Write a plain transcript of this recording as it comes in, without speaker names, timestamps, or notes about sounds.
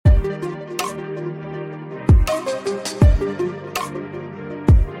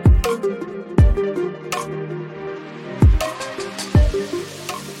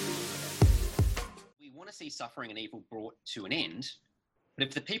suffering and evil brought to an end. But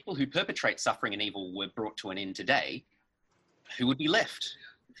if the people who perpetrate suffering and evil were brought to an end today, who would be left?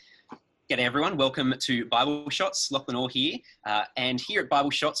 G'day everyone, welcome to Bible Shots. Lachlan Orr here. And here at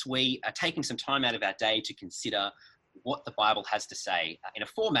Bible Shots, we are taking some time out of our day to consider what the Bible has to say in a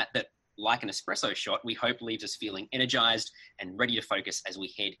format that, like an espresso shot, we hope leaves us feeling energized and ready to focus as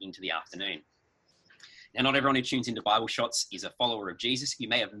we head into the afternoon. Now, not everyone who tunes into Bible Shots is a follower of Jesus. You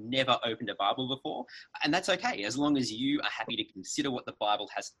may have never opened a Bible before, and that's okay. As long as you are happy to consider what the Bible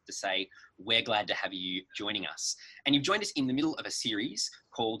has to say, we're glad to have you joining us. And you've joined us in the middle of a series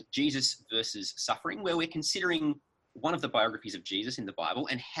called Jesus versus Suffering, where we're considering one of the biographies of Jesus in the Bible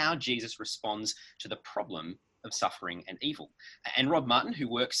and how Jesus responds to the problem of suffering and evil. And Rob Martin, who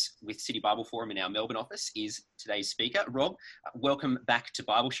works with City Bible Forum in our Melbourne office, is today's speaker. Rob, welcome back to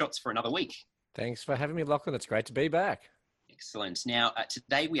Bible Shots for another week. Thanks for having me, Lachlan. It's great to be back. Excellent. Now,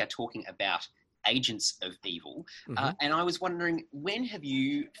 today we are talking about agents of evil. And I was wondering, when have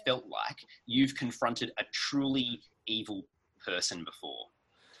you felt like you've confronted a truly evil person before?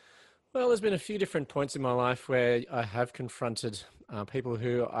 Well, there's been a few different points in my life where I have confronted people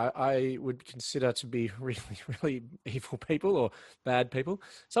who I would consider to be really, really evil people or bad people.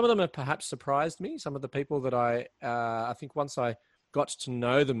 Some of them have perhaps surprised me. Some of the people that I think once I got to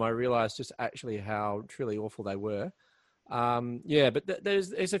know them, I realized just actually how truly awful they were. But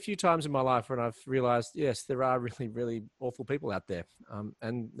there's a few times in my life when I've realized, yes, there are really, really awful people out there.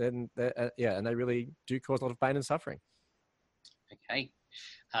 And they really do cause a lot of pain and suffering. Okay.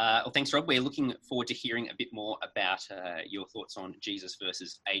 Well, thanks, Rob. We're looking forward to hearing a bit more about your thoughts on Jesus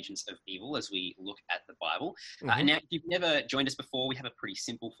versus agents of evil as we look at the Bible. And now, if you've never joined us before, we have a pretty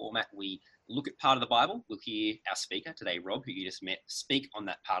simple format. We look at part of the Bible. We'll hear our speaker today, Rob, who you just met, speak on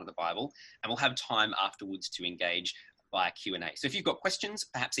that part of the Bible, and we'll have time afterwards to engage via Q&A. So if you've got questions,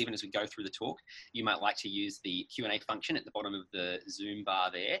 perhaps even as we go through the talk, you might like to use the Q&A function at the bottom of the Zoom bar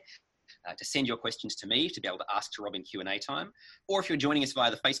there. To send your questions to me to be able to ask to Rob in Q&A time. Or if you're joining us via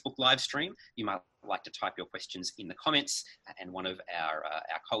the Facebook live stream, you might like to type your questions in the comments, and one of our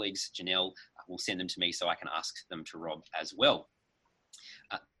colleagues, Janelle, will send them to me so I can ask them to Rob as well.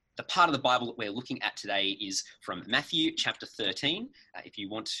 The part of the Bible that we're looking at today is from Matthew chapter 13. If you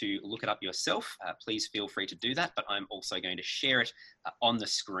want to look it up yourself, please feel free to do that, but I'm also going to share it on the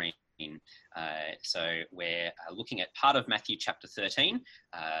screen. So we're looking at part of Matthew chapter 13,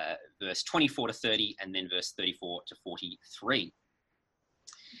 verse 24 to 30, and then verse 34 to 43.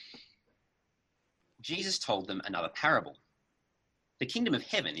 Jesus told them another parable. The kingdom of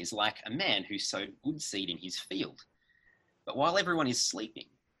heaven is like a man who sowed good seed in his field. But while everyone is sleeping,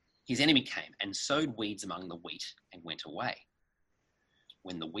 his enemy came and sowed weeds among the wheat and went away.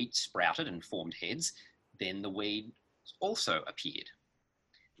 When the wheat sprouted and formed heads, then the weeds also appeared.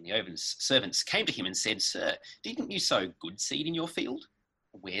 The servants came to him and said, "Sir, didn't you sow good seed in your field?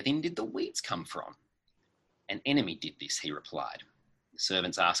 Where then did the weeds come from?" "An enemy did this," he replied. The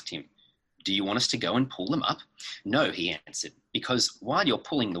servants asked him, "Do you want us to go and pull them up?" "No," he answered, "because while you're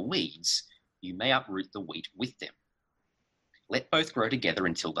pulling the weeds, you may uproot the wheat with them. Let both grow together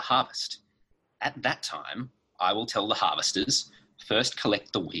until the harvest. At that time, I will tell the harvesters, first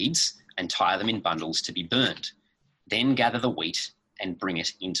collect the weeds and tie them in bundles to be burned. Then gather the wheat and bring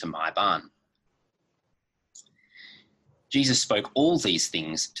it into my barn." Jesus spoke all these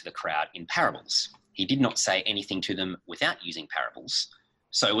things to the crowd in parables. He did not say anything to them without using parables.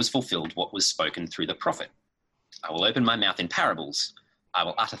 So was fulfilled what was spoken through the prophet. "I will open my mouth in parables. I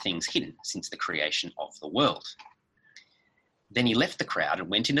will utter things hidden since the creation of the world." Then he left the crowd and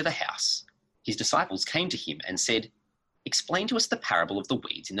went into the house. His disciples came to him and said, "Explain to us the parable of the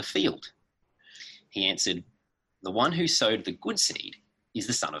weeds in the field." He answered, "The one who sowed the good seed is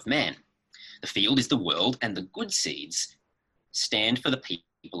the Son of Man. The field is the world, and the good seeds stand for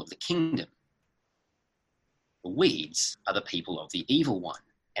the people of the kingdom. The weeds are the people of the evil one,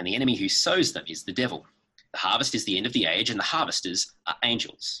 and the enemy who sows them is the devil. The harvest is the end of the age, and the harvesters are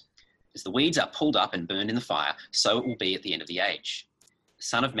angels. As the weeds are pulled up and burned in the fire, so it will be at the end of the age. The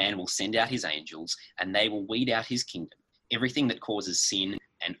Son of Man will send out his angels, and they will weed out his kingdom, everything that causes sin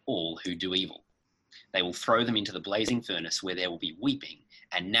and all who do evil. They will throw them into the blazing furnace where there will be weeping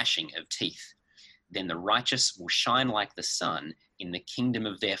and gnashing of teeth. Then the righteous will shine like the sun in the kingdom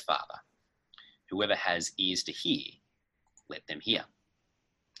of their Father. Whoever has ears to hear, let them hear."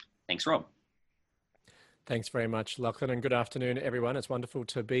 Thanks, Rob. Thanks very much, Lachlan, and good afternoon, everyone. It's wonderful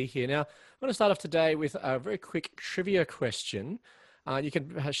to be here. Now, I'm going to start off today with a very quick trivia question. You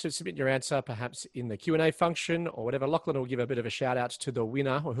can submit your answer perhaps in the Q&A function or whatever. Lachlan will give a bit of a shout out to the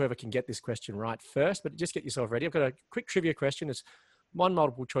winner or whoever can get this question right first, but just get yourself ready. I've got a quick trivia question. It's one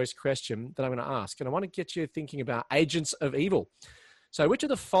multiple choice question that I'm going to ask. And I want to get you thinking about agents of evil. So which of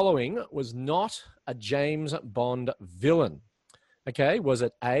the following was not a James Bond villain? Okay, was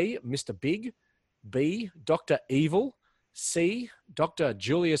it A, Mr. Big, B, Dr. Evil, C, Dr.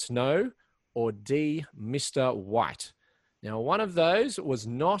 Julius No, or D, Mr. White? Now, one of those was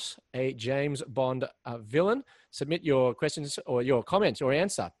not a James Bond villain. Submit your questions or your comment or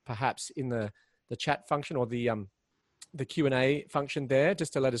answer, perhaps in the chat function or the Q&A function there,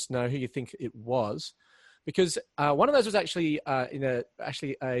 just to let us know who you think it was. Because one of those was actually a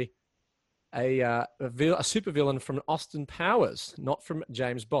supervillain from Austin Powers, not from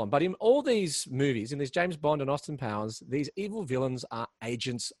James Bond. But in all these movies, in these James Bond and Austin Powers, these evil villains are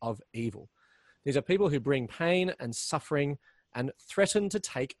agents of evil. These are people who bring pain and suffering and threaten to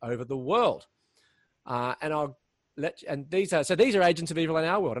take over the world. These are agents of evil in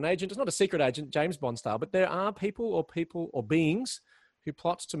our world. An agent is not a secret agent, James Bond style, but there are people or beings who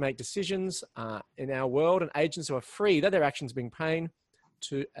plot to make decisions in our world, and agents who are free, that their actions bring pain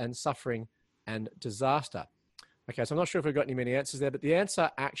and suffering and disaster. Okay, so I'm not sure if we've got many answers there, but the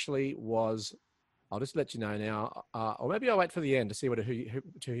answer actually was, I'll just let you know now, or maybe I'll wait for the end to see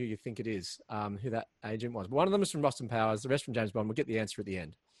who you think it is, who that agent was. But one of them is from Austin Powers, the rest from James Bond. We'll get the answer at the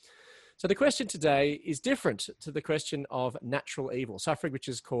end. So the question today is different to the question of natural evil, suffering which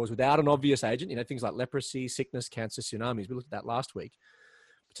is caused without an obvious agent, things like leprosy, sickness, cancer, tsunamis. We looked at that last week.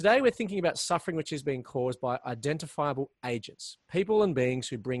 Today we're thinking about suffering which is being caused by identifiable agents, people and beings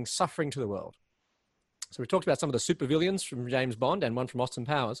who bring suffering to the world. So we talked about some of the supervillains from James Bond and one from Austin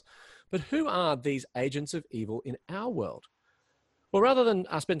Powers, but who are these agents of evil in our world? Well, rather than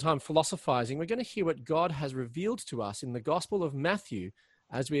spend time philosophizing, we're going to hear what God has revealed to us in the Gospel of Matthew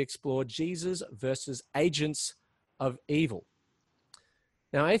as we explore Jesus versus agents of evil.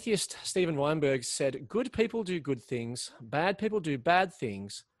 Now, atheist Steven Weinberg said, "Good people do good things, bad people do bad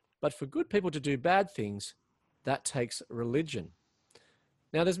things, but for good people to do bad things, that takes religion."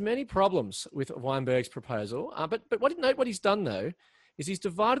 Now, there's many problems with Weinberg's proposal, but note what he's done, though, is he's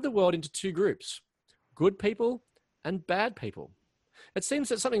divided the world into two groups, good people and bad people. It seems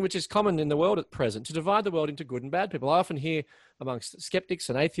that something which is common in the world at present, to divide the world into good and bad people. I often hear amongst skeptics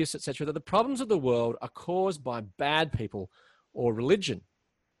and atheists, etc., that the problems of the world are caused by bad people or religion.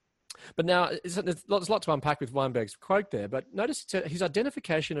 But now, there's a lot to unpack with Weinberg's quote there, but notice his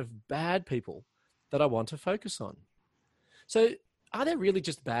identification of bad people that I want to focus on. So, are there really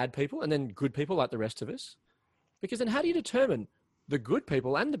just bad people and then good people like the rest of us? Because then how do you determine the good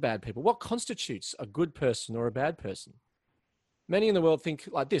people and the bad people? What constitutes a good person or a bad person? Many in the world think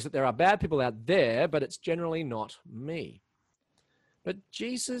like this, that there are bad people out there, but it's generally not me. But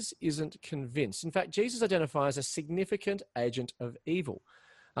Jesus isn't convinced. In fact, Jesus identifies a significant agent of evil.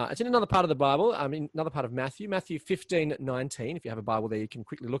 It's in another part of the Bible, in another part of Matthew 15:19. If you have a Bible there, you can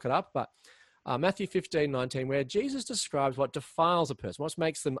quickly look it up. But Matthew 15:19, where Jesus describes what defiles a person, what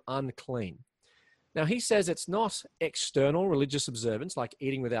makes them unclean. Now, he says it's not external religious observance, like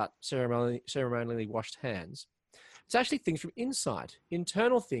eating without ceremonially washed hands. It's actually things from inside,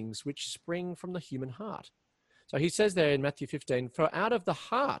 internal things which spring from the human heart. So he says there in Matthew 15, "For out of the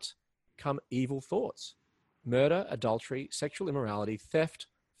heart come evil thoughts, murder, adultery, sexual immorality, theft,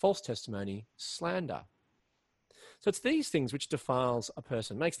 false testimony, slander." So it's these things which defiles a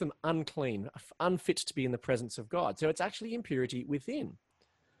person, makes them unclean, unfit to be in the presence of God. So it's actually impurity within.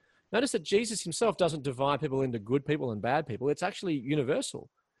 Notice that Jesus himself doesn't divide people into good people and bad people. It's actually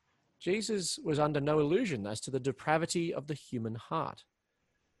universal. Jesus was under no illusion as to the depravity of the human heart.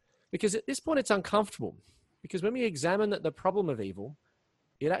 Because at this point, it's uncomfortable. Because when we examine the problem of evil,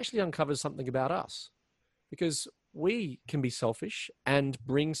 it actually uncovers something about us. Because we can be selfish and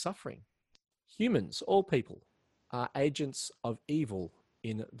bring suffering. Humans, all people, are agents of evil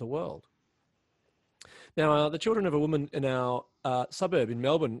in the world. Now, the children of a woman in our suburb in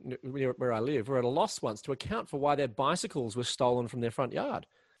Melbourne, where I live, were at a loss once to account for why their bicycles were stolen from their front yard.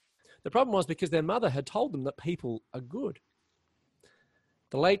 The problem was because their mother had told them that people are good.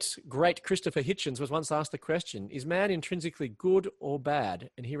 The late, great Christopher Hitchens was once asked the question, "Is man intrinsically good or bad?"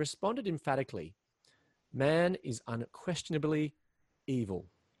 And he responded emphatically, "Man is unquestionably evil."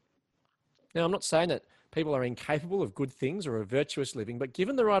 Now, I'm not saying that people are incapable of good things or of virtuous living, but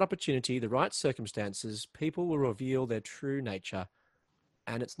given the right opportunity, the right circumstances, people will reveal their true nature,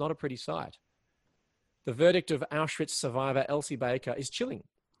 and it's not a pretty sight. The verdict of Auschwitz survivor Elsie Baker is chilling,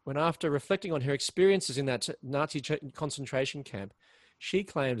 when after reflecting on her experiences in that Nazi concentration camp, she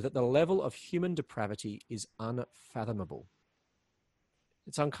claimed that the level of human depravity is unfathomable.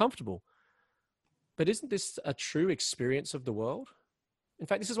 It's uncomfortable, but isn't this a true experience of the world? In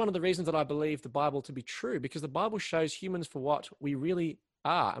fact, this is one of the reasons that I believe the Bible to be true, because the Bible shows humans for what we really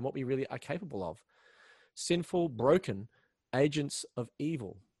are and what we really are capable of. Sinful, broken agents of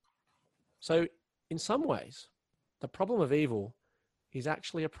evil. So in some ways, the problem of evil is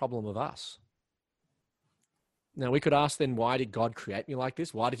actually a problem of us. Now, we could ask then, why did God create me like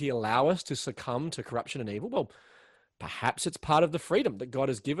this? Why did he allow us to succumb to corruption and evil? Well, perhaps it's part of the freedom that God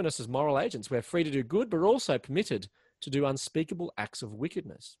has given us as moral agents. We're free to do good, but we're also permitted to do unspeakable acts of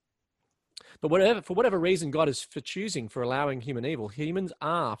wickedness. But for whatever reason God is for choosing for allowing human evil, humans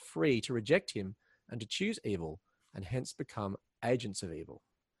are free to reject him and to choose evil, and hence become agents of evil.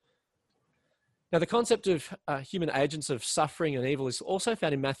 Now, the concept of human agents of suffering and evil is also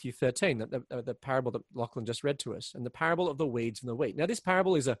found in Matthew 13, the parable that Lachlan just read to us, and the parable of the weeds and the wheat. Now, this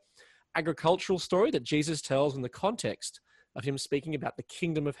parable is an agricultural story that Jesus tells in the context of him speaking about the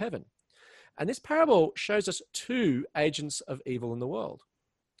kingdom of heaven. And this parable shows us two agents of evil in the world.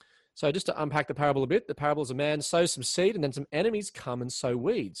 So just to unpack the parable a bit, the parable is a man sows some seed and then some enemies come and sow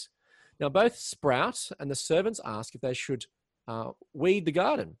weeds. Now, both sprout, and the servants ask if they should weed the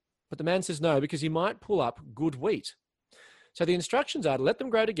garden. But the man says no, because he might pull up good wheat. So the instructions are to let them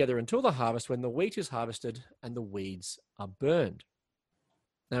grow together until the harvest, when the wheat is harvested and the weeds are burned.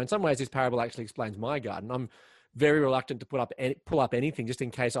 Now, in some ways, this parable actually explains my garden. I'm very reluctant to pull up anything just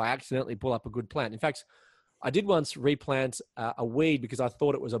in case I accidentally pull up a good plant. In fact, I did once replant a weed because I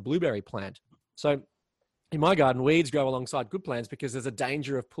thought it was a blueberry plant. So in my garden, weeds grow alongside good plants because there's a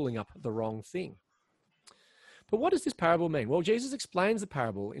danger of pulling up the wrong thing. But what does this parable mean? Well, Jesus explains the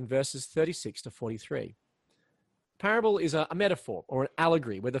parable in verses 36 to 43. Parable is a metaphor or an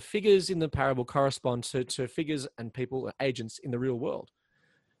allegory where the figures in the parable correspond to figures and people, agents in the real world.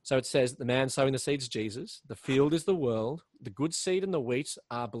 So it says the man sowing the seed is Jesus, the field is the world, the good seed and the wheat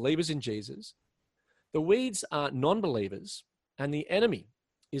are believers in Jesus, the weeds are non-believers, and the enemy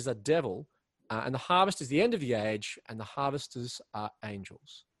is the devil, and the harvest is the end of the age, and the harvesters are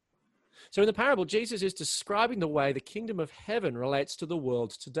angels. So in the parable, Jesus is describing the way the kingdom of heaven relates to the world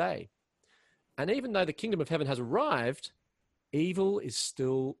today. And even though the kingdom of heaven has arrived, evil is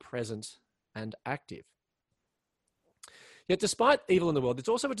still present and active. Yet despite evil in the world, there's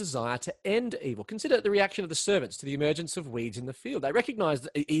also a desire to end evil. Consider the reaction of the servants to the emergence of weeds in the field. They recognize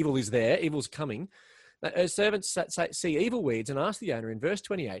that evil is there, evil's coming. As servants see evil weeds and ask the owner in verse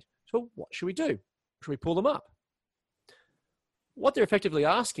 28, so what should we do? Should we pull them up? What they're effectively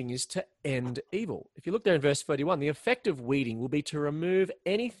asking is to end evil. If you look there in verse 31, the effect of weeding will be to remove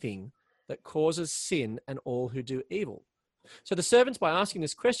anything that causes sin and all who do evil. So the servants, by asking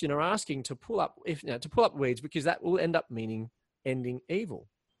this question, are asking to pull up weeds, because that will end up meaning ending evil.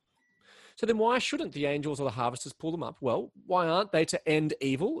 So then why shouldn't the angels or the harvesters pull them up? Well, why aren't they to end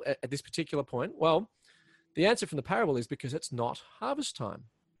evil at this particular point? Well, the answer from the parable is because it's not harvest time.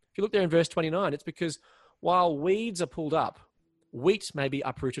 If you look there in verse 29, it's because while weeds are pulled up, wheat may be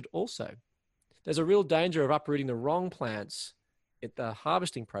uprooted also. There's a real danger of uprooting the wrong plants at the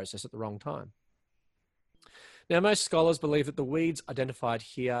harvesting process at the wrong time. Now, most scholars believe that the weeds identified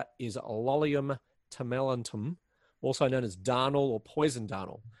here is Lolium tamelantum, also known as darnel or poison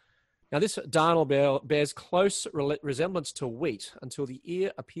darnel. Now, this darnel bears close resemblance to wheat until the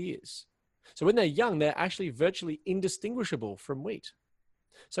ear appears. So when they're young, they're actually virtually indistinguishable from wheat.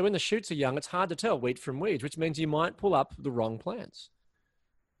 So when the shoots are young, it's hard to tell wheat from weeds, which means you might pull up the wrong plants.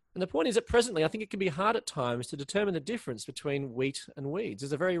 And the point is that presently, I think it can be hard at times to determine the difference between wheat and weeds.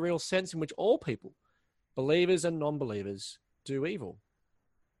 There's a very real sense in which all people, believers and non-believers, do evil.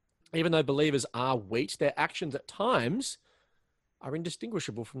 Even though believers are wheat, their actions at times are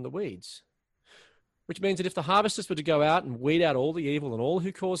indistinguishable from the weeds. Which means that if the harvesters were to go out and weed out all the evil and all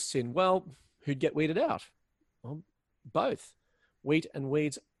who cause sin, well, who'd get weeded out? Well, both. Wheat and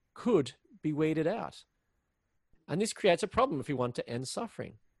weeds could be weeded out. And this creates a problem if we want to end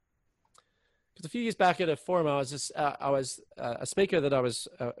suffering. Because a few years back at a forum, a speaker that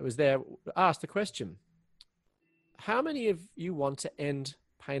was there asked the question, how many of you want to end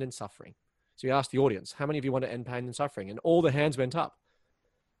pain and suffering? So he asked the audience, how many of you want to end pain and suffering? And all the hands went up.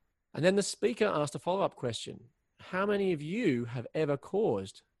 And then the speaker asked a follow-up question, how many of you have ever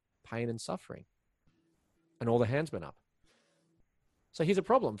caused pain and suffering? And all the hands went up. So here's a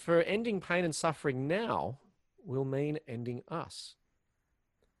problem. For ending pain and suffering now will mean ending us.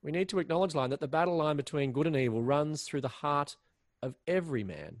 We need to acknowledge, that the battle line between good and evil runs through the heart of every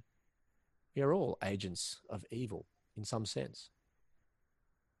man. We are all agents of evil in some sense.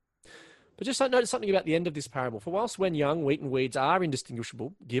 But just notice something about the end of this parable. For whilst when young, wheat and weeds are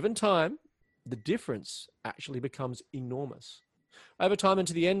indistinguishable, given time, the difference actually becomes enormous. Over time and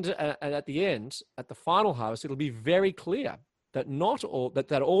to the end, at the final harvest, it'll be very clear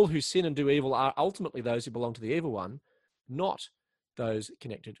that all who sin and do evil are ultimately those who belong to the evil one, not those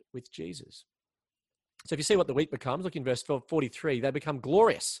connected with Jesus. So if you see what the weak becomes, look in verse 43, they become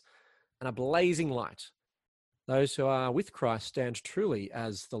glorious and a blazing light. Those who are with Christ stand truly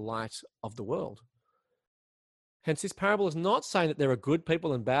as the light of the world. Hence, this parable is not saying that there are good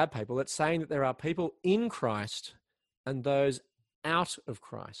people and bad people. It's saying that there are people in Christ and those out of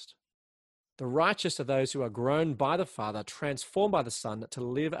Christ. The righteous are those who are grown by the Father, transformed by the Son, to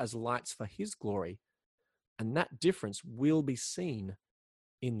live as lights for his glory. And that difference will be seen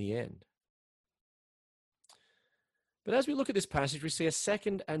in the end. But as we look at this passage, we see a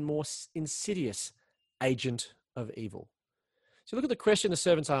second and more insidious agent of evil. So look at the question the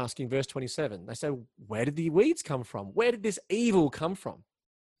servants ask in verse 27. They say, where did the weeds come from? Where did this evil come from?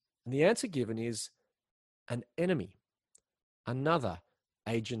 And the answer given is an enemy, another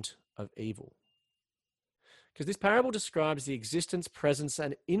agent of evil. Because this parable describes the existence, presence,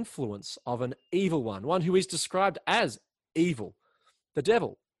 and influence of an evil one who is described as evil, the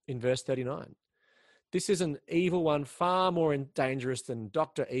devil, in verse 39. This is an evil one far more dangerous than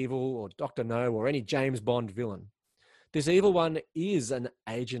Dr. Evil or Dr. No or any James Bond villain. This evil one is an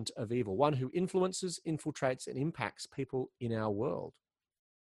agent of evil, one who influences, infiltrates, and impacts people in our world.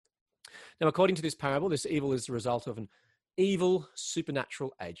 Now, according to this parable, this evil is the result of an evil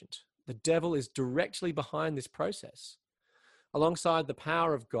supernatural agent. The devil is directly behind this process. Alongside the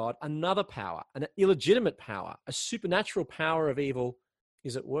power of God, another power, an illegitimate power, a supernatural power of evil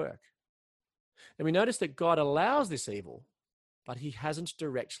is at work. And we notice that God allows this evil, but he hasn't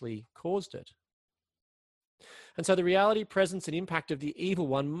directly caused it. And so the reality, presence, and impact of the evil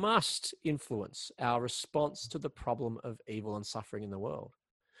one must influence our response to the problem of evil and suffering in the world.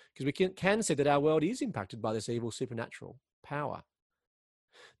 Because we can see that our world is impacted by this evil supernatural power.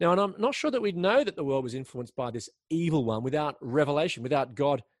 Now, and I'm not sure that we'd know that the world was influenced by this evil one without revelation, without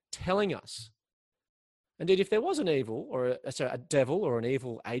God telling us. Indeed, if there was an evil, or a devil or an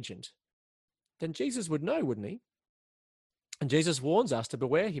evil agent, then Jesus would know, wouldn't he? And Jesus warns us to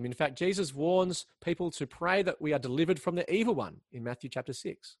beware him. In fact, Jesus warns people to pray that we are delivered from the evil one in Matthew chapter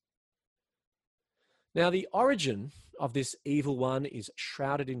 6. Now, the origin of this evil one is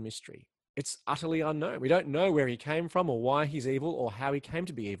shrouded in mystery. It's utterly unknown. We don't know where he came from or why he's evil or how he came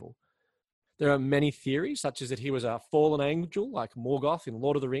to be evil. There are many theories, such as that he was a fallen angel like Morgoth in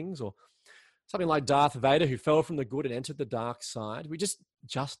Lord of the Rings, or something like Darth Vader who fell from the good and entered the dark side. We just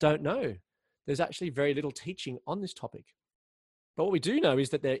don't know. There's actually very little teaching on this topic. But what we do know is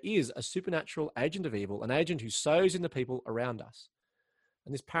that there is a supernatural agent of evil, an agent who sows in the people around us.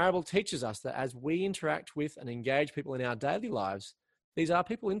 And this parable teaches us that as we interact with and engage people in our daily lives, these are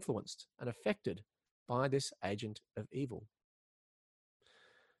people influenced and affected by this agent of evil.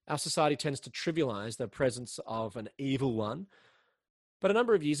 Our society tends to trivialize the presence of an evil one. But a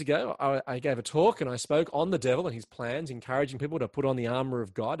number of years ago, I gave a talk and I spoke on the devil and his plans, encouraging people to put on the armor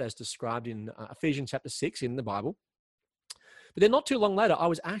of God as described in Ephesians chapter 6 in the Bible. But then not too long later, I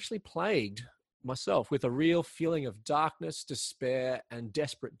was actually plagued myself with a real feeling of darkness, despair, and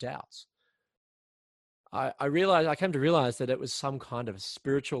desperate doubts. I came to realize that it was some kind of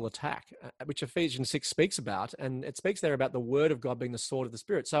spiritual attack, which Ephesians 6 speaks about, and it speaks there about the word of God being the sword of the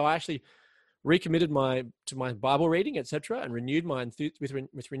Spirit. So I actually recommitted to my Bible reading, etc., and renewed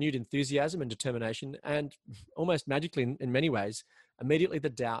with renewed enthusiasm and determination, and almost magically, in many ways, immediately the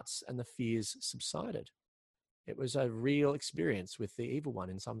doubts and the fears subsided. It was a real experience with the evil one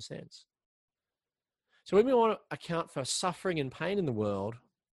in some sense. So when we want to account for suffering and pain in the world,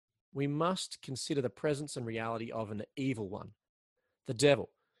 we must consider the presence and reality of an evil one, the devil,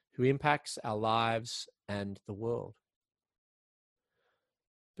 who impacts our lives and the world.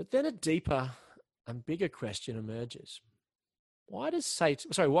 But then a deeper and bigger question emerges. Why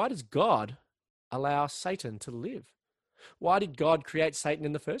does God allow Satan to live? Why did God create Satan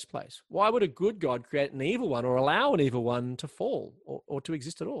in the first place? Why would a good God create an evil one or allow an evil one to fall or to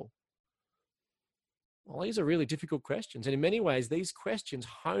exist at all? Well, these are really difficult questions. And in many ways, these questions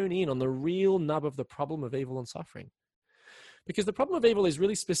hone in on the real nub of the problem of evil and suffering. Because the problem of evil is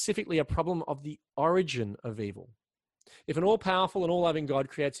really specifically a problem of the origin of evil. If an all-powerful and all-loving God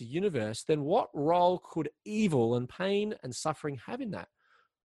creates a universe, then what role could evil and pain and suffering have in that?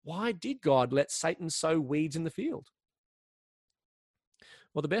 Why did God let Satan sow weeds in the field?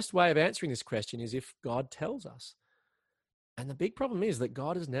 Well, the best way of answering this question is if God tells us. And the big problem is that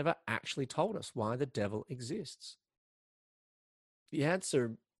God has never actually told us why the devil exists. The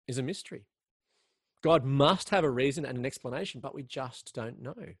answer is a mystery. God must have a reason and an explanation, but we just don't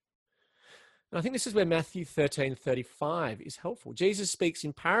know. And I think this is where Matthew 13:35 is helpful. Jesus speaks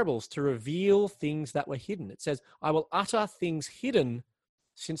in parables to reveal things that were hidden. It says, I will utter things hidden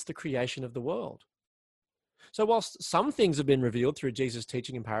since the creation of the world. So whilst some things have been revealed through Jesus'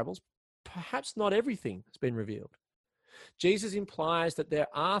 teaching in parables, perhaps not everything has been revealed. Jesus implies that there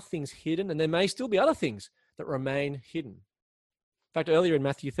are things hidden, and there may still be other things that remain hidden. In fact, earlier in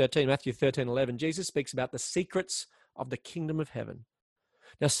Matthew 13:11, Jesus speaks about the secrets of the kingdom of heaven.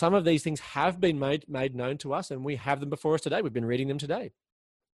 Now, some of these things have been made known to us, and we have them before us today. We've been reading them today.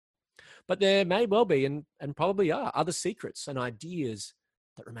 But there may well be, and probably are, other secrets and ideas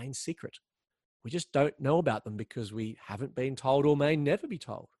that remain secret. We just don't know about them because we haven't been told or may never be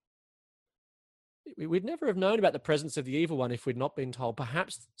told. We'd never have known about the presence of the evil one if we'd not been told.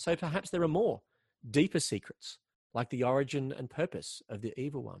 Perhaps there are more, deeper secrets, like the origin and purpose of the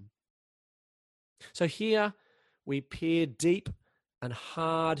evil one. So here we peer deep and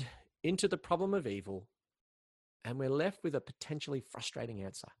hard into the problem of evil, and we're left with a potentially frustrating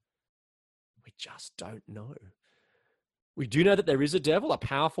answer. We just don't know. We do know that there is a devil, a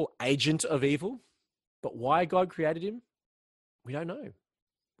powerful agent of evil, but why God created him, we don't know.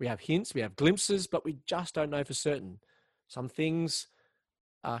 We have hints, we have glimpses, but we just don't know for certain. Some things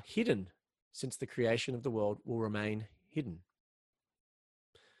are hidden since the creation of the world will remain hidden.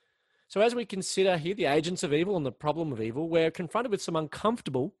 So as we consider here the agents of evil and the problem of evil, we're confronted with some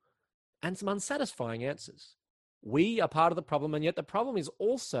uncomfortable and some unsatisfying answers. We are part of the problem, and yet the problem is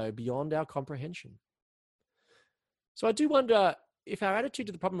also beyond our comprehension. So I do wonder if our attitude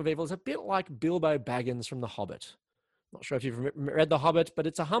to the problem of evil is a bit like Bilbo Baggins from The Hobbit. Not sure if you've read The Hobbit, but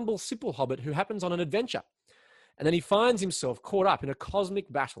it's a humble, simple hobbit who happens on an adventure. And then he finds himself caught up in a cosmic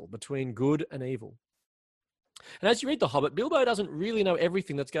battle between good and evil. And as you read The Hobbit, Bilbo doesn't really know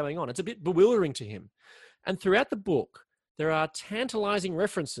everything that's going on. It's a bit bewildering to him. And throughout the book, there are tantalizing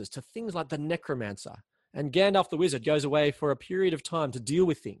references to things like the necromancer, and Gandalf the wizard goes away for a period of time to deal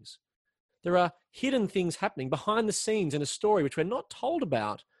with things. There are hidden things happening behind the scenes in a story which we're not told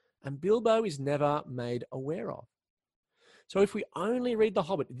about, and Bilbo is never made aware of. So if we only read The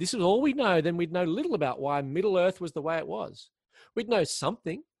Hobbit, if this is all we know, then we'd know little about why Middle-earth was the way it was. We'd know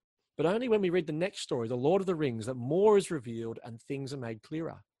something, but only when we read the next story, The Lord of the Rings, that more is revealed and things are made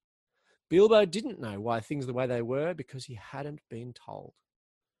clearer. Bilbo didn't know why things were the way they were because he hadn't been told.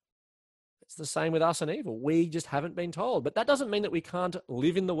 It's the same with us and evil. We just haven't been told. But that doesn't mean that we can't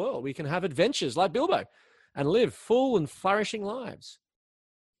live in the world. We can have adventures like Bilbo and live full and flourishing lives.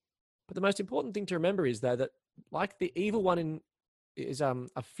 But the most important thing to remember is, though, that like the evil one is a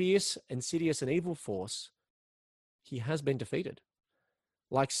fierce, insidious, and evil force, he has been defeated.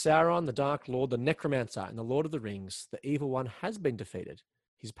 Like Sauron, the Dark Lord, the Necromancer, and the Lord of the Rings, the evil one has been defeated.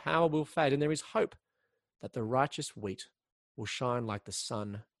 His power will fade, and there is hope that the righteous wheat will shine like the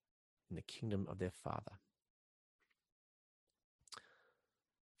sun in the kingdom of their Father.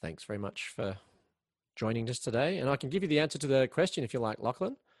 Thanks very much for joining us today. And I can give you the answer to the question if you like,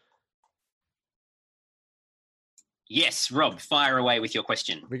 Lachlan. Yes, Rob, fire away with your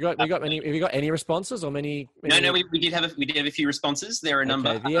question. Have you got any responses or many? No, we did have a few responses. There are a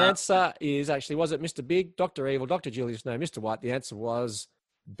number. The answer is actually, was it Mr. Big, Dr. Evil, Dr. Julius? No, Mr. White. The answer was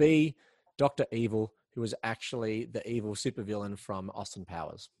B, Dr. Evil, who was actually the evil supervillain from Austin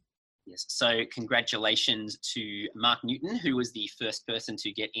Powers. Yes. So congratulations to Mark Newton, who was the first person to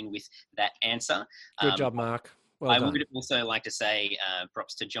get in with that answer. Good job, Mark. Well I done. would also like to say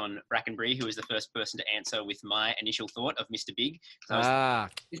props to John Brackenbury, who was the first person to answer with my initial thought of Mr. Big.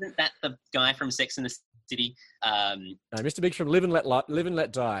 Isn't that the guy from Sex and the City? No, Mr. Big's from Live and Let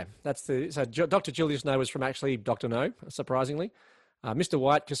Die. Dr. Julius No was from actually Dr. No, surprisingly. Mr.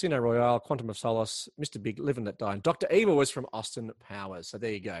 White, Casino Royale, Quantum of Solace, Mr. Big, Live and Let Die. And Dr. Evil was from Austin Powers. So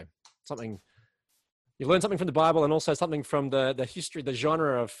there you go. You learn something from the Bible, and also something from the history, the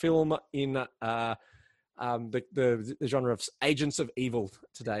genre of film in the genre of agents of evil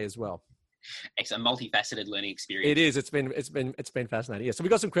today as well. It's a multifaceted learning experience. It is. It's been fascinating. Yeah. So we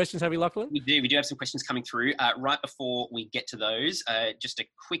got some questions, have we, Lachlan? We do have some questions coming through. Right before we get to those, just a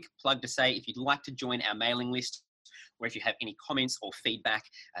quick plug to say, if you'd like to join our mailing list, or if you have any comments or feedback,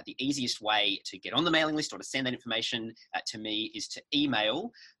 the easiest way to get on the mailing list or to send that information to me is to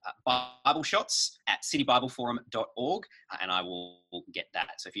email bibleshots@citybibleforum.org, and I will get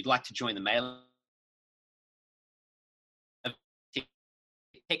that. So if you'd like to join the mailing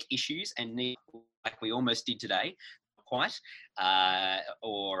tech issues and need, like we almost did today, quite,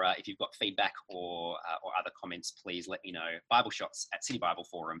 or if you've got feedback or other comments, please let me know.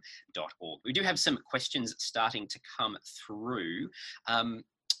 bibleshots@citybibleforum.org. We do have some questions starting to come through.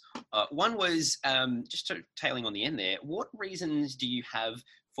 One was, just tailing on the end there, what reasons do you have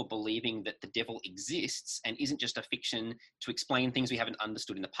for believing that the devil exists and isn't just a fiction to explain things we haven't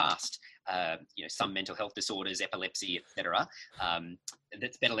understood in the past. Some mental health disorders, epilepsy, etc.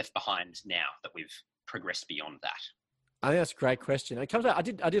 That's better left behind now that we've progressed beyond that. I think that's a great question. It comes out. I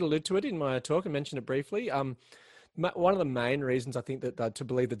did allude to it in my talk and mentioned it briefly. One of the main reasons I think that to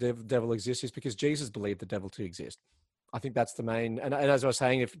believe the devil exists is because Jesus believed the devil to exist. I think that's the main, and as I was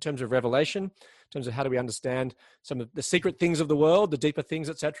saying, in terms of revelation, in terms of how do we understand some of the secret things of the world, the deeper things,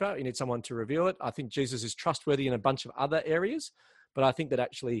 etc., you need someone to reveal it. I think Jesus is trustworthy in a bunch of other areas, but I think that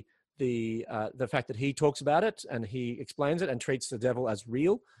actually the fact that he talks about it and he explains it and treats the devil as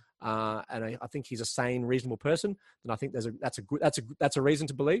real, and I think he's a sane, reasonable person, then I think that's a reason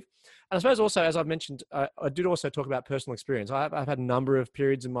to believe. And I suppose also, as I've mentioned, I did also talk about personal experience. I've had a number of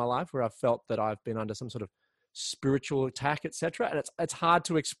periods in my life where I've felt that I've been under some sort of spiritual attack, etc., and it's hard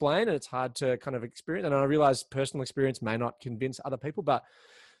to explain and it's hard to kind of experience. And I realize personal experience may not convince other people, but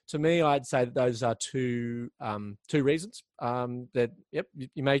to me, I'd say that those are two reasons. That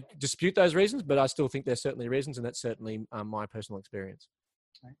you may dispute those reasons, but I still think there's certainly reasons, and that's certainly my personal experience.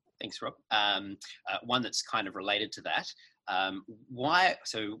 Thanks, Rob. One that's kind of related to that. Why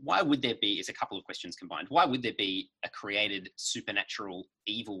would there be, is a couple of questions combined. Why would there be a created supernatural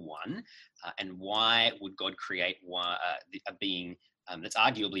evil one? And why would God create a being that's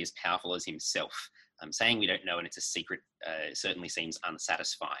arguably as powerful as himself? Saying we don't know and it's a secret certainly seems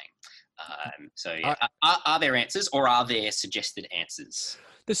unsatisfying. Are there answers, or are there suggested answers?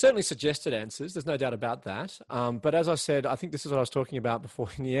 There's certainly suggested answers. There's no doubt about that. But as I said, I think this is what I was talking about before.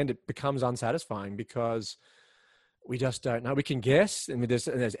 In the end, it becomes unsatisfying because we just don't know. We can guess. I mean,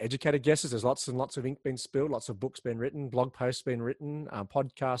 there's educated guesses. There's lots and lots of ink being spilled, lots of books being written, blog posts being written,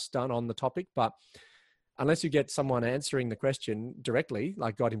 podcasts done on the topic. But unless you get someone answering the question directly,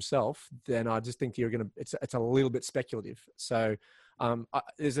 like God himself, then I just think it's a little bit speculative. So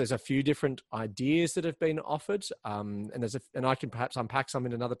there's a few different ideas that have been offered, and I can perhaps unpack some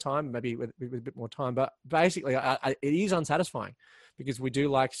in another time, maybe with a bit more time. But basically, it is unsatisfying because we do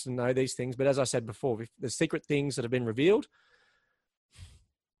like to know these things. But as I said before, if the secret things that have been revealed,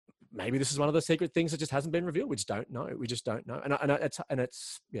 maybe this is one of the secret things that just hasn't been revealed. We just don't know.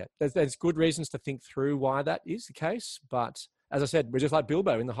 There's good reasons to think through why that is the case. But as I said, we're just like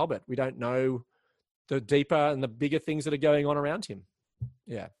Bilbo in The Hobbit. We don't know the deeper and the bigger things that are going on around him.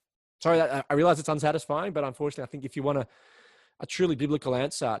 Yeah. Sorry, I realize it's unsatisfying, but unfortunately, I think if you want a truly biblical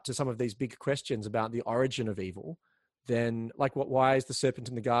answer to some of these big questions about the origin of evil, then why is the serpent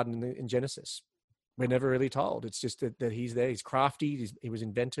in the garden in Genesis? We're never really told. It's just that he's there. He's crafty. He was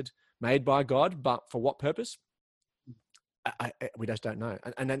invented, made by God, but for what purpose? We just don't know.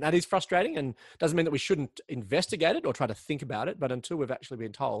 And that is frustrating, and doesn't mean that we shouldn't investigate it or try to think about it. But until we've actually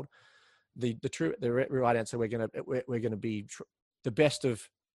been told the right answer, we're going to be the best of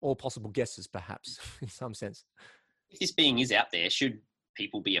all possible guesses, perhaps, in some sense. If this being is out there, should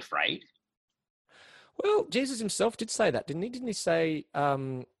people be afraid? Well, Jesus himself did say that, didn't he? Didn't he say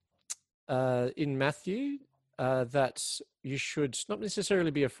in Matthew that you should not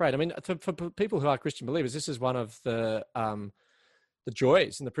necessarily be afraid? I mean, for people who are Christian believers, this is one of the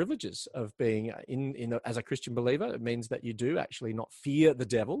joys and the privileges of being as a Christian believer. It means that you do actually not fear the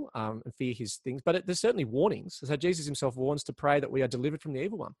devil and fear his things, but there's certainly warnings. So Jesus himself warns to pray that we are delivered from the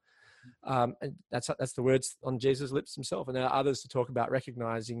evil one. And that's the words on Jesus' lips himself. And there are others to talk about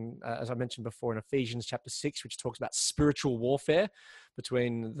recognizing, as I mentioned before in Ephesians chapter 6, which talks about spiritual warfare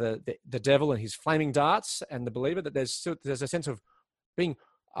between the devil and his flaming darts and the believer, that there's a sense of being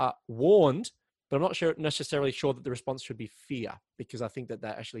warned, but I'm not necessarily sure that the response should be fear, because I think that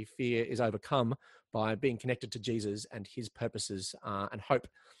actually fear is overcome by being connected to Jesus and his purposes and hope.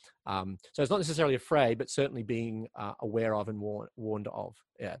 So it's not necessarily afraid, but certainly being aware of and warned of.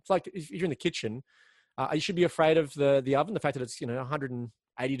 Yeah, it's like if you're in the kitchen, you should be afraid of the oven, the fact that it's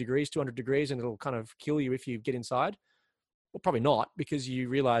 180 degrees, 200 degrees, and it'll kind of kill you if you get inside. Well, probably not, because you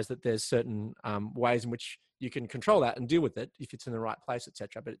realize that there's certain ways in which you can control that and deal with it if it's in the right place,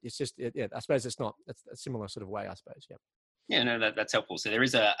 etc. But it's just, I suppose it's a similar sort of way, I suppose. Yeah. Yeah, no, that's helpful. So there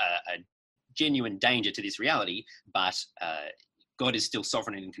is a genuine danger to this reality, but God is still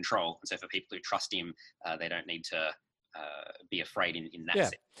sovereign and in control. And so for people who trust him, they don't need to be afraid in that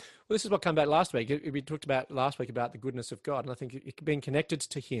sense. Well, this is what came back last week. We talked about last week about the goodness of God. And I think being connected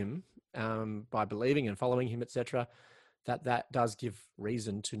to him by believing and following him, etc., that does give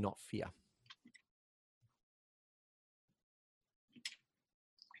reason to not fear.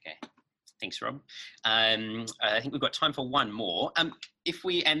 Okay. Thanks, Rob. I think we've got time for one more. And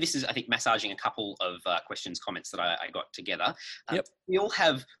this is, I think, massaging a couple of questions, comments that I got together. Yep. We all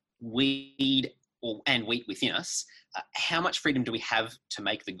have weed and wheat within us, how much freedom do we have to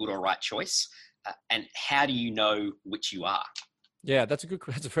make the good or right choice? And how do you know which you are? Yeah, that's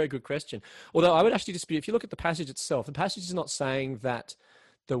a very good question. Although I would actually dispute, if you look at the passage itself, the passage is not saying that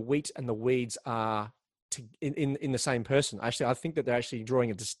the wheat and the weeds are in the same person. Actually, I think that they're actually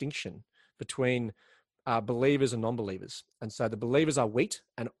drawing a distinction between believers and non-believers. And so the believers are wheat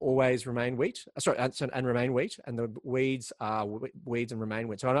and always remain wheat. And remain wheat, and the weeds are weeds and remain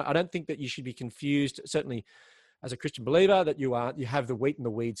wheat. So I don't think that you should be confused, certainly as a Christian believer, that you have the wheat and the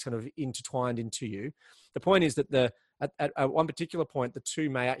weeds kind of intertwined into you. The point is that at one particular point, the two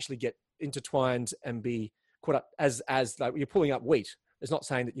may actually get intertwined and be caught up as like you're pulling up wheat. It's not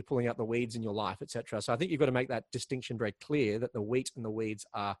saying that you're pulling out the weeds in your life, etc. So I think you've got to make that distinction very clear, that the wheat and the weeds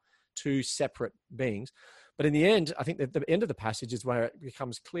are two separate beings. But in the end, I think that the end of the passage is where it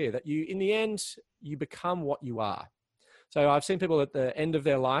becomes clear that in the end, you become what you are. So I've seen people at the end of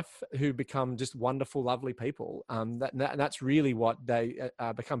their life who become just wonderful, lovely people. That's really what they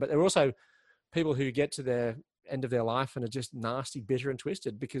become. But there are also people who get to their end of their life and are just nasty, bitter, and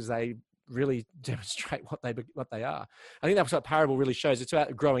twisted because they really demonstrate what they are. I think that's what parable really shows. It's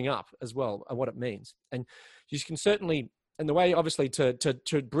about growing up as well and what it means. And you can certainly, and the way obviously to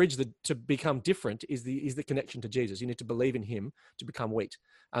bridge to become different is the connection to Jesus. You need to believe in him to become wheat.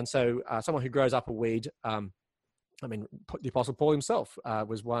 And so someone who grows up a weed, the Apostle Paul himself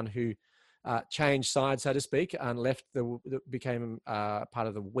was one who changed sides, so to speak, and became part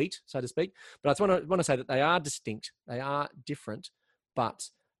of the wheat, so to speak. But I want to say that they are distinct, they are different, but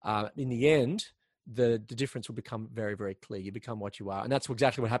in the end, the difference will become very, very clear. You become what you are, and that's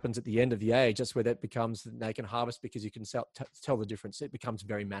exactly what happens at the end of the age. That's where that becomes the naked harvest, because you can tell the difference. It becomes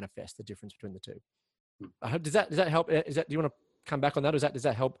very manifest, the difference between the two. I hope does that help? Do you want to come back on that? Does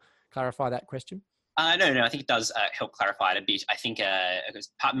that help clarify that question? No, I think it does help clarify it a bit. I think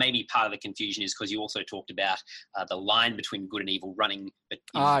maybe part of the confusion is because you also talked about the line between good and evil running.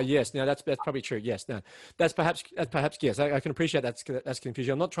 Yes. No, that's probably true. Yes. No, that's perhaps yes. I can appreciate that's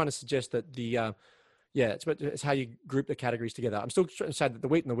confusion. I'm not trying to suggest that it's how you group the categories together. I'm still trying to say that the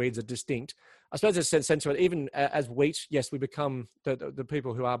wheat and the weeds are distinct. I suppose there's a sense of it. Even as wheat, yes, we become the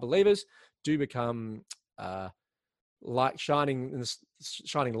people who are believers do become like shining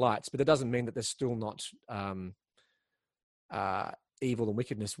lights, but that doesn't mean that there's still not evil and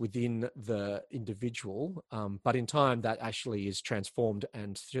wickedness within the individual. But in time, that actually is transformed,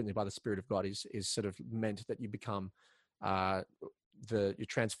 and certainly by the Spirit of God is sort of meant that you become you're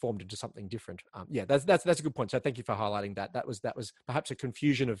transformed into something different. That's a good point. So thank you for highlighting that. That was perhaps a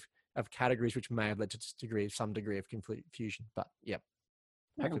confusion of categories, which may have led to some degree of confusion. But yeah,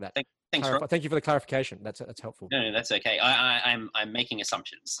 hopefully that. Thanks, Rob. Thank you for the clarification. That's helpful. No, that's okay. I'm making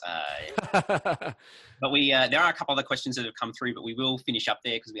assumptions. But there are a couple other questions that have come through, but we will finish up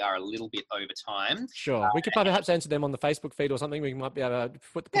there because we are a little bit over time. Sure. We could perhaps answer them on the Facebook feed or something. We might be able to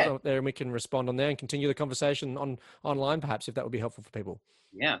put up there and we can respond on there and continue the conversation online, perhaps, if that would be helpful for people.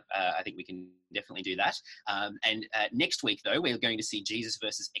 Yeah, I think we can definitely do that. And next week, though, we're going to see Jesus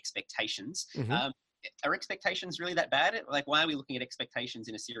versus expectations. Mm-hmm. Are expectations really that bad? Like, why are we looking at expectations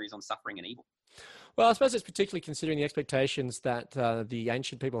in a series on suffering and evil? Well, I suppose it's particularly considering the expectations that the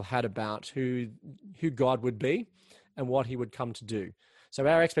ancient people had about who God would be and what he would come to do. So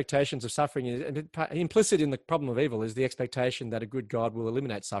our expectations of suffering, implicit in the problem of evil, is the expectation that a good God will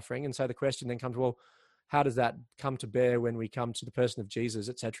eliminate suffering. And so the question then comes, well, how does that come to bear when we come to the person of Jesus,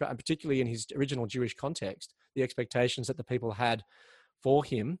 etc.? And particularly in his original Jewish context, the expectations that the people had for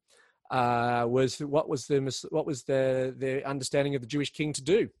him was what was their understanding of the Jewish king to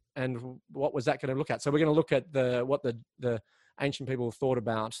do, and what was that going to look at? So we're going to look at what the ancient people thought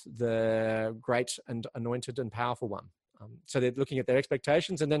about the great and anointed and powerful one. So they're looking at their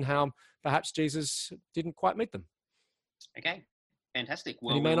expectations and then how perhaps Jesus didn't quite meet them. Okay, fantastic.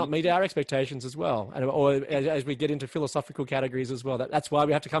 Well, and he may not meet our expectations as well, or as we get into philosophical categories as well. That's why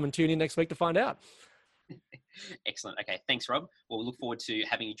we have to come and tune in next week to find out. Excellent. Okay, thanks, Rob. Well, we look forward to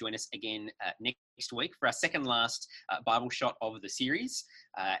having you join us again next week for our second last Bible shot of the series.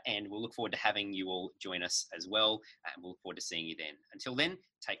 And we'll look forward to having you all join us as well. And we'll look forward to seeing you then. Until then,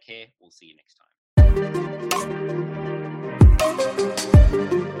 take care. We'll see you next time.